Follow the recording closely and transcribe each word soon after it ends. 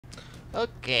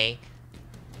Okay.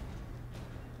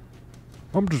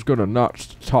 I'm just gonna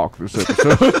not talk this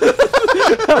episode.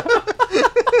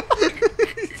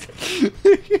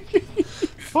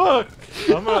 Fuck.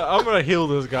 I'm gonna heal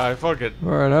this guy. Fuck it. All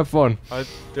right, have fun.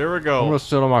 There we go. I'm gonna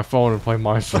sit on my phone and play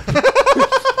Minesweeper.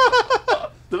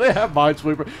 Do they have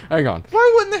Minesweeper? Hang on.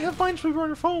 Why wouldn't they have Minesweeper on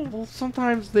your phone? Well,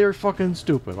 sometimes they're fucking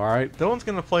stupid. All right. Dylan's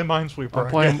gonna play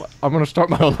Minesweeper. I'm gonna start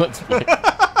my own Let's Play.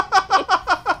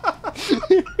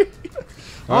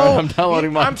 Alright, I'm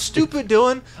downloading mine. I'm stupid,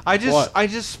 Dylan. I just What?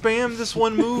 spam this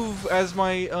one move as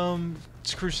my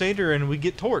Crusader and we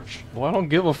get torched. Well, I don't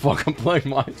give a fuck. I'm playing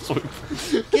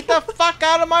Minesweeper. Get the fuck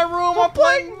out of my room! I'm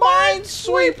playing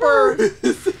Minesweeper.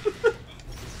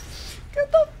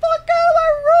 Get the fuck out of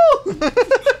my room!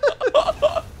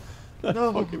 That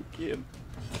No. fucking kid.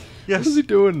 Yes. What is he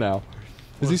doing now?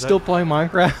 Is he is still that? playing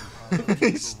Minecraft?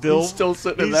 He's still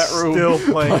sitting in he's that room. Still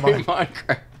playing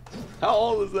Minecraft. How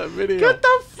old is that video? Get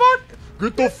the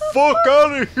fuck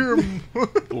out of here!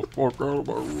 Get the fuck out of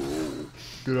my room.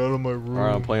 Get out of my room.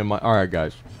 Alright, I'm playing Alright,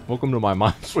 guys. Welcome to my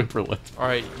Minesweeper list.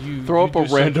 Alright, you Throw up a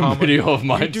random video of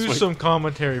Minesweeper. You do some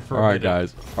commentary for a Alright,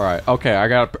 minute. guys. Alright, okay, I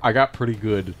got pretty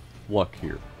good luck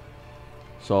here.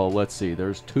 So let's see.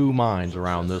 There's 2 mines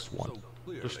around this one.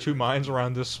 There's 2 mines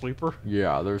around this sweeper.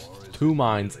 Yeah, there's 2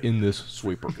 mines in this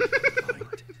sweeper.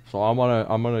 So I'm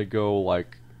gonna go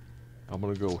like I'm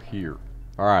gonna go here.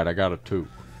 Alright, I got a 2.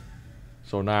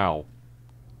 So now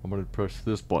I'm gonna push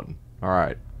this button.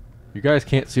 Alright. You guys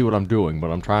can't see what I'm doing, but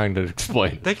I'm trying to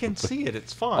explain. They can see it.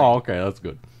 It's fine. Oh, okay, that's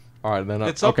good. Alright, then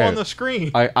It's up on the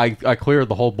screen. I cleared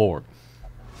the whole board.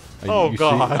 Oh, you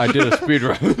God. See, I did a speed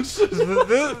run.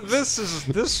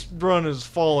 This run is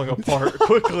falling apart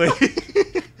quickly.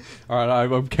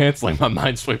 Alright, I'm canceling my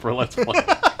Minesweeper Let's Play.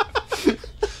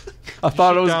 I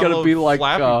thought it was gonna be like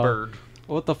Flappy Bird.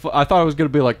 what the I thought it was gonna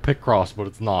be like Picross, but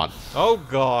it's not. Oh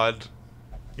God.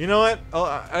 You know what?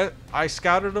 I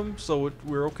scouted them, so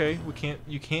we're okay.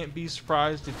 You can't be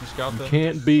surprised if you scout them. You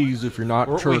can't bees if you're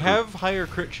not We have higher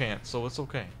crit chance, so it's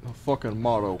okay. The fucking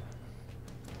motto.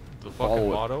 The Follow fucking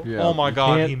it. motto? Yeah, Oh my you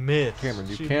God, can't- he missed. Cameron,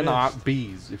 you She cannot missed.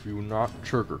 bees if you're not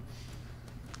trigger.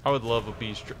 I would love a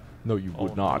beast. No, you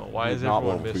would no. not. Why You is would not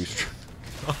everyone love missing? bees.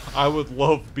 I would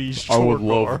love beast. I would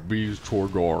love bees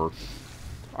Torgar.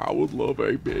 I would love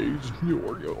a bees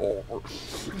Torgar.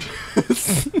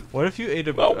 What if you ate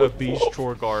a beast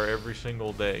Chorgar every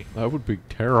single day? That would be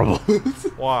terrible.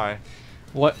 Why?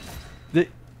 What?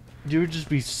 You would just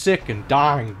be sick and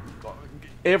dying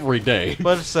every day.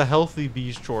 But it's a healthy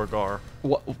beast Chorgar.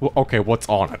 What? Okay, what's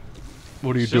on it?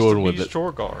 What are you It's just doing a with beast it?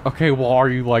 Chorgar. Okay, well, are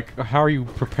you like? How are you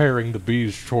preparing the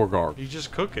bees Torgar? You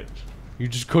just cook it. You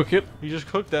just cook it? You just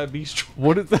cook that beast.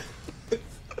 What is that?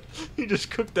 You just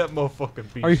cook that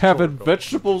motherfucking beast. Are you having Chorgar.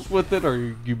 vegetables with it, or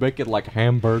you making like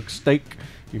hamburg steak?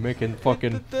 You making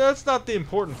fucking? That's not the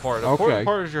important part. The Okay. important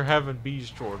part is you're having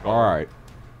beast Chorgar. All right.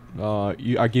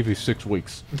 I give you 6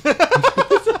 weeks.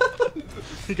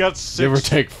 You got 6. Give or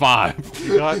take 5.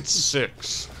 You got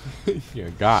 6. You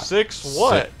got 6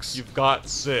 what? 6. You've got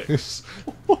 6.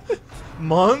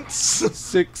 Months?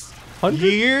 600.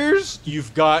 Years?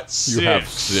 You've got 6. You have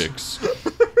 6.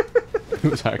 It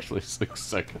was actually 6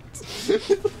 seconds.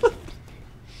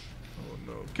 Oh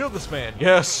no! Kill this man.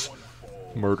 Yes.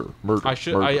 Murder. Murder. I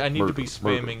should. Murder, I need to be murder,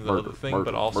 spamming the murder, other thing, murder,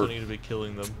 but also murder. need to be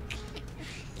killing them.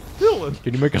 Dylan.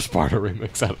 Can you make a Sparta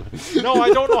remix out of it? No, I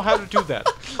don't know how to do that.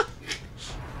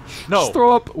 No. Just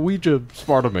throw up Ouija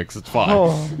Sparta mix. It's fine.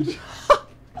 Oh.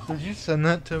 Did you send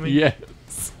that to me? Yes.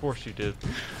 Of course you did.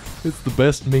 It's the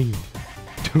best meme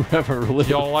to ever live.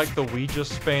 Y'all like the Ouija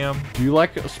spam? Do you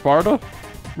like a Sparta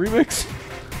remix?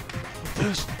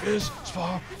 This is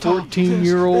Sparta.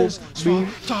 14-year-old meme.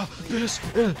 This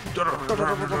is.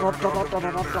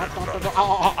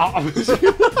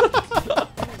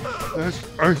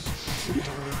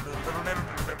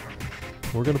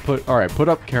 We're gonna put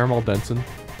up Caramel Benson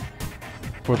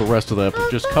for the rest of the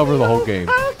episode. Just cover the whole game.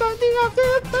 I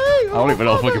don't even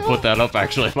know if we can put that up,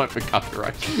 actually. It might be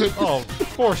copyright. Oh,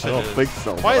 of course it is. I don't think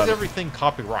so. Why but is everything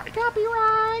copyright?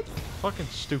 Copyright! Fucking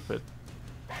stupid.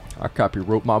 I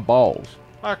copyright my balls.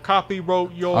 I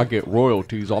copyright your... I get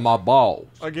royalties on my balls.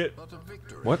 I get...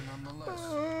 What?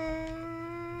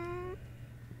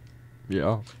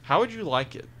 Yeah. How would you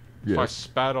like it if I Yes.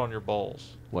 spat on your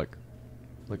balls? Like.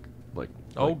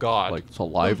 Oh, God. Like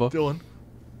saliva? Dylan.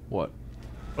 What?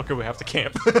 Okay, we have to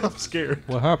camp. I'm scared.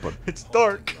 What happened? It's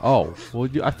dark. Oh, well,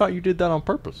 I thought you did that on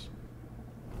purpose.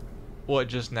 What,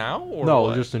 just now? Or No,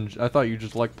 what? I thought you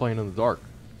just liked playing in the dark.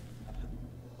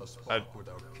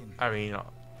 I mean,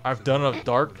 I've done a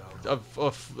dark a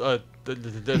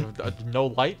no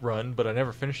light run, but I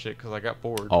never finished it because I got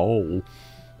bored. Oh.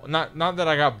 Not that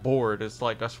I got bored. It's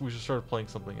like we just started playing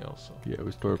something else. So. Yeah,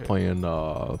 we started playing.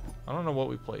 I don't know what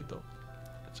we played though.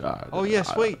 Oh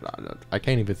yes, wait. I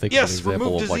can't even think of an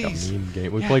example of like a meme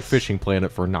game. We played Fishing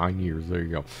Planet for 9 years. There you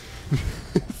go.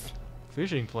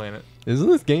 Fishing Planet. Isn't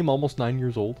this game almost 9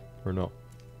 years old or no?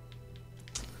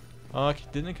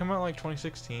 Didn't it come out like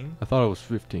 2016? I thought it was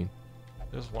 15.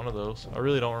 It was one of those. I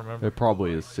really don't remember. It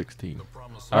probably is 16.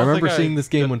 I remember seeing this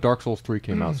game when Dark Souls 3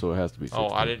 came out, so it has to be 16.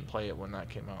 Oh, I didn't play it when that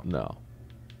came out. No.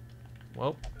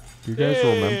 Well. Do you guys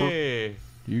remember? Do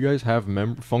you guys have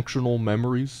functional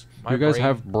memories? Do you guys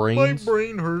have brains? My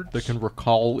brain hurts. That can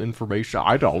recall information?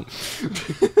 I don't.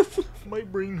 My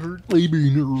brain hurts. My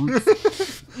brain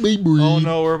hurts. My brain. Oh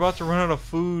no, we're about to run out of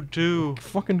food too.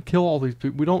 Fucking kill all these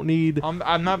people. We don't need.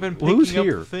 I've not been picking Who's up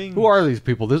here? things. Who are these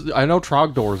people? I know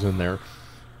Trogdor's in there.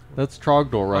 That's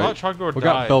Trogdor, right? I thought Trogdor we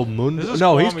died. got Belmundo.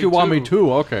 No, he's Kiwami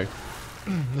too. Okay.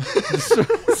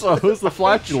 So who's the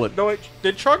flatulent? No,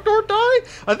 did Trogdor die?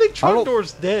 I think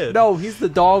Trogdor's dead. No, he's the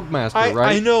dog master,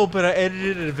 right? I know, but I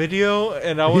edited a video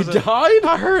and I was. He died?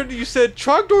 I heard you said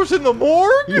Trogdor's in the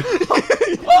morgue.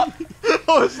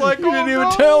 I was like, you didn't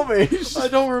even tell me. I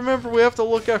don't remember. We have to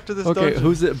look after this. Okay, dungeon.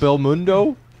 who's it?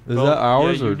 Belmundo? Is that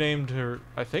ours? Yeah, you or? named her.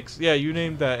 I think. So. Yeah, you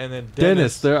named that, and then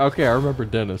Dennis. There. Okay, I remember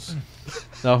Dennis.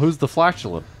 Now who's the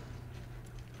flatulent?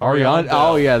 Ariane.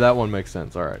 Oh yeah, that one makes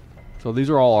sense. All right. So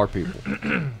these are all our people.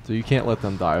 So you can't let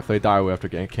them die. If they die, we have to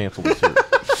cancel the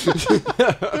series.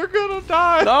 They're gonna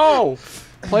die. No.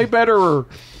 Play better.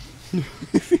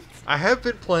 I have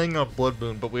been playing on Blood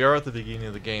Moon, but we are at the beginning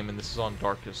of the game, and this is on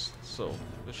Darkest, so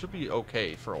it should be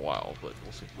okay for a while, but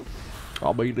we'll see.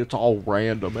 I mean, it's all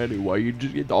random anyway.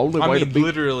 The only way to beat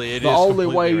literally, the only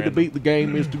way to beat the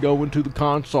game is to go into the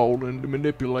console and to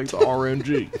manipulate the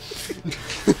RNG.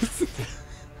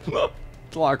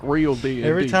 It's like real D&D.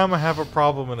 Every time I have a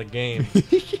problem in a game,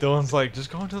 Dylan's like,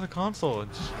 just go into the console.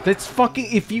 And just... That's fucking.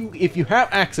 If you have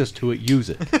access to it, use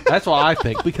it. That's what I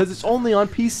think, because it's only on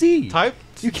PC.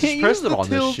 You can't use it on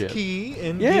this shit. Press the key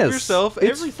and give yourself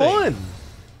everything. It's fun.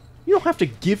 You don't have to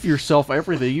give yourself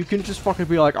everything. You can just fucking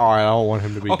be like, all right, I don't want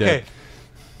him to be dead.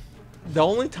 The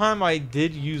only time I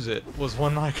did use it was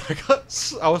when I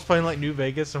was playing like New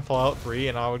Vegas and Fallout 3,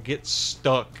 and I would get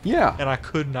stuck. Yeah. And I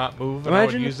could not move, and I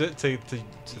would use it to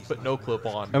put no clip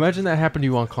on. Imagine that happened to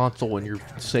you on console, and your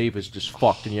save is just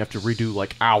fucked, and you have to redo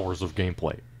like hours of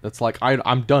gameplay. That's like,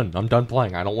 I'm done. I'm done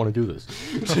playing. I don't want to do this.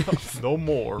 No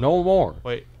more. No more.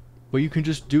 Wait. But you can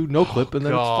just do no clip, and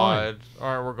then it's fine.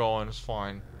 All right, we're going. It's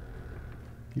fine.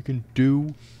 You can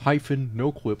do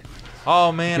 -no clip.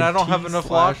 Oh man, I don't have enough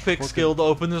lockpick skill to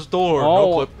open this door. Oh,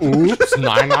 no clip. Oops,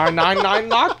 9999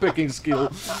 lockpicking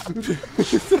skill.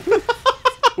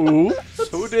 Oops,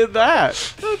 who did that?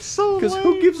 That's so lame. Because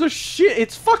who gives a shit?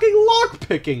 It's fucking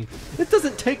lockpicking. It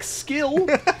doesn't take skill.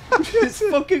 It's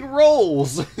fucking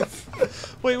rolls.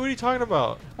 Wait, what are you talking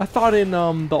about? I thought in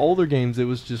the older games it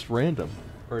was just random.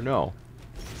 Or no.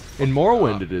 In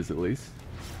Morrowind it is, at least.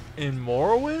 In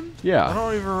Morrowind? Yeah. I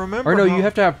don't even remember. Or no, you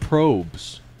have to have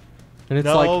probes. And it's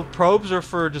like, probes are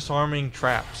for disarming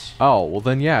traps. Oh, well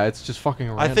then yeah, it's just fucking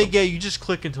random. I think, yeah, you just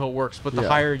click until it works, but the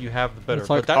higher you have, the better. It's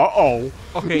like,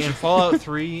 okay, in Fallout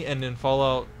 3 and in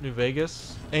Fallout New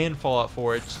Vegas and Fallout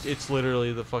 4, it's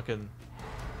literally the fucking...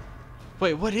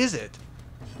 Wait, what is it?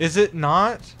 Is it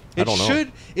not? I don't know.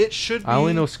 It should be... I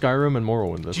only know Skyrim and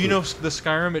Morrowind. Do you know the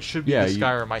Skyrim? It should be the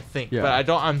Skyrim, I think. Yeah. But I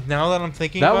don't... now that I'm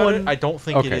thinking about it, I don't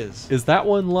think it is. Is that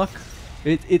one luck?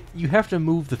 You have to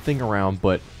move the thing around,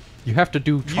 but you have to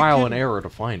do trial and error to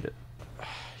find it.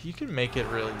 You can make it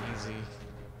really easy.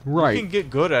 Right. You can get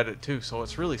good at it too, so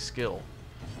it's really skill.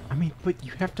 I mean, but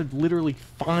you have to literally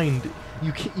find...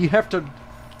 You have to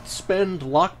spend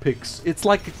lockpicks. It's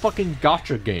like a fucking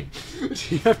gacha game.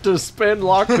 You have to spend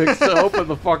lockpicks to open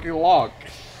the fucking lock.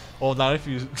 Well, not if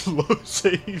you load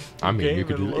save. I mean, you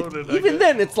could do it. Even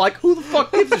then, it's like, who the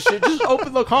fuck gives a shit? Just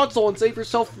open the console and save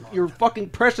yourself your fucking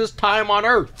precious time on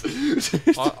Earth.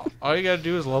 All you gotta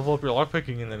do is level up your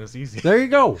lockpicking, and then it's easy. There you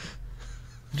go.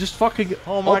 Just fucking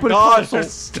open console,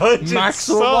 this dungeon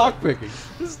maximum lockpicking.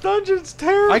 This dungeon's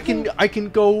terrible. I can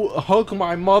go hug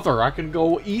my mother. I can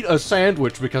go eat a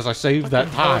sandwich because I saved that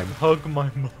time. Hug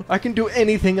my mother. I can do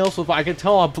anything else. If I can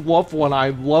tell a loved one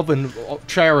I love and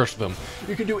cherish them.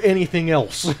 You can do anything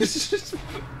else.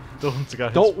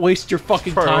 Don't waste your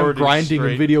fucking time grinding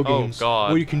in video games. Oh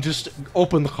God. Where you can just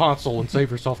open the console and save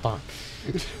yourself time.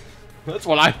 That's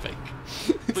what I think.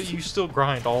 But you still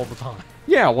grind all the time.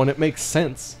 Yeah, when it makes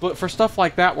sense. But for stuff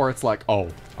like that where it's like, oh,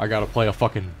 I gotta play a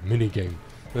fucking minigame.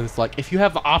 Then it's like, if you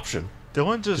have the option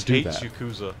Dylan just hates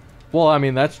Yakuza. Well, I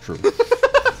mean, that's true.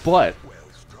 But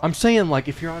I'm saying, like,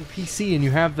 if you're on PC and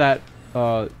you have that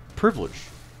privilege,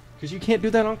 because you can't do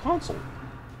that on console.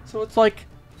 So it's like,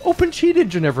 open cheat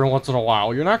engine every once in a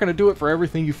while. You're not going to do it for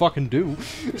everything you fucking do.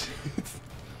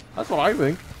 That's what I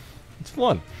think. It's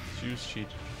fun. Just use cheat.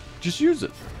 Just use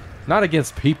it. Not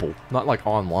against people. Not like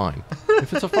online.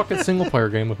 If it's a fucking single player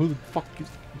game, who the fuck... You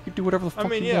can do whatever the fuck you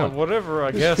want. I mean, yeah, whatever,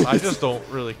 I guess. I just don't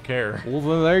really care. Well,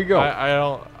 then there you go. I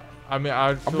don't... I mean,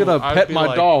 I'm gonna pet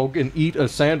my dog and eat a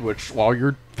sandwich while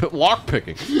you're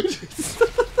lockpicking.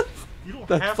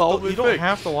 That's all you don't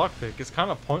have to lockpick. It's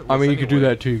kind of pointless. I mean, you anyway. could do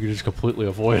that too. You can just completely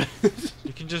avoid it.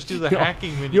 You can just do the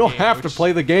hacking mini. You don't have to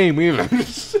play the game either.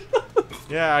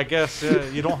 Yeah, I guess. Yeah,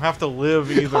 you don't have to live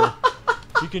either.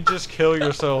 You can just kill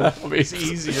yourself. It's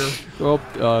easier. Well,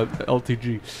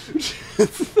 LTG.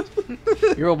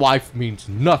 Your life means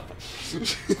nothing.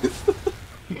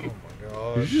 Oh my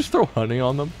god. Did you just throw honey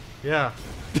on them? Yeah.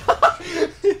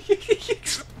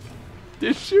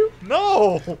 Did you?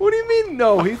 No! What do you mean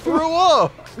no? He threw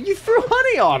up! You threw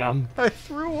honey on him! I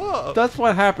threw up! That's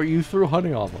what happened. You threw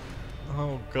honey on them.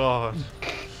 Oh god.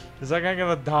 Is that guy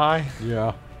gonna die?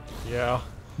 Yeah. Yeah.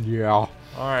 Yeah.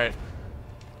 Alright.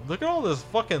 Look at all this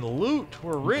fucking loot.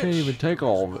 We're rich. You can't even take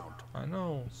all of it. I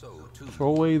know. Throw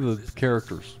away the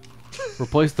characters.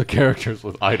 Replace the characters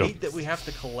with I items. hate that we have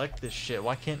to collect this shit.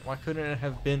 Why couldn't it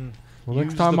have been... Well,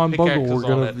 next use time the on Bungle,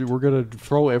 pickaxes we're gonna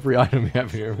throw every item you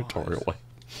have in your inventory away.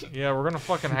 Yeah, we're gonna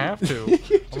fucking have to.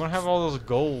 I'm gonna have all those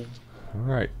gold.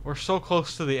 Alright. We're so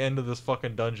close to the end of this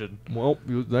fucking dungeon. Well,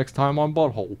 next time on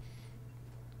Butthole.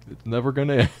 It's never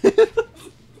gonna end.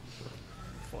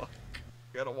 Fuck.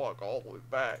 Gotta walk all the way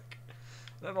back.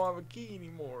 And I don't have a key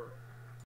anymore.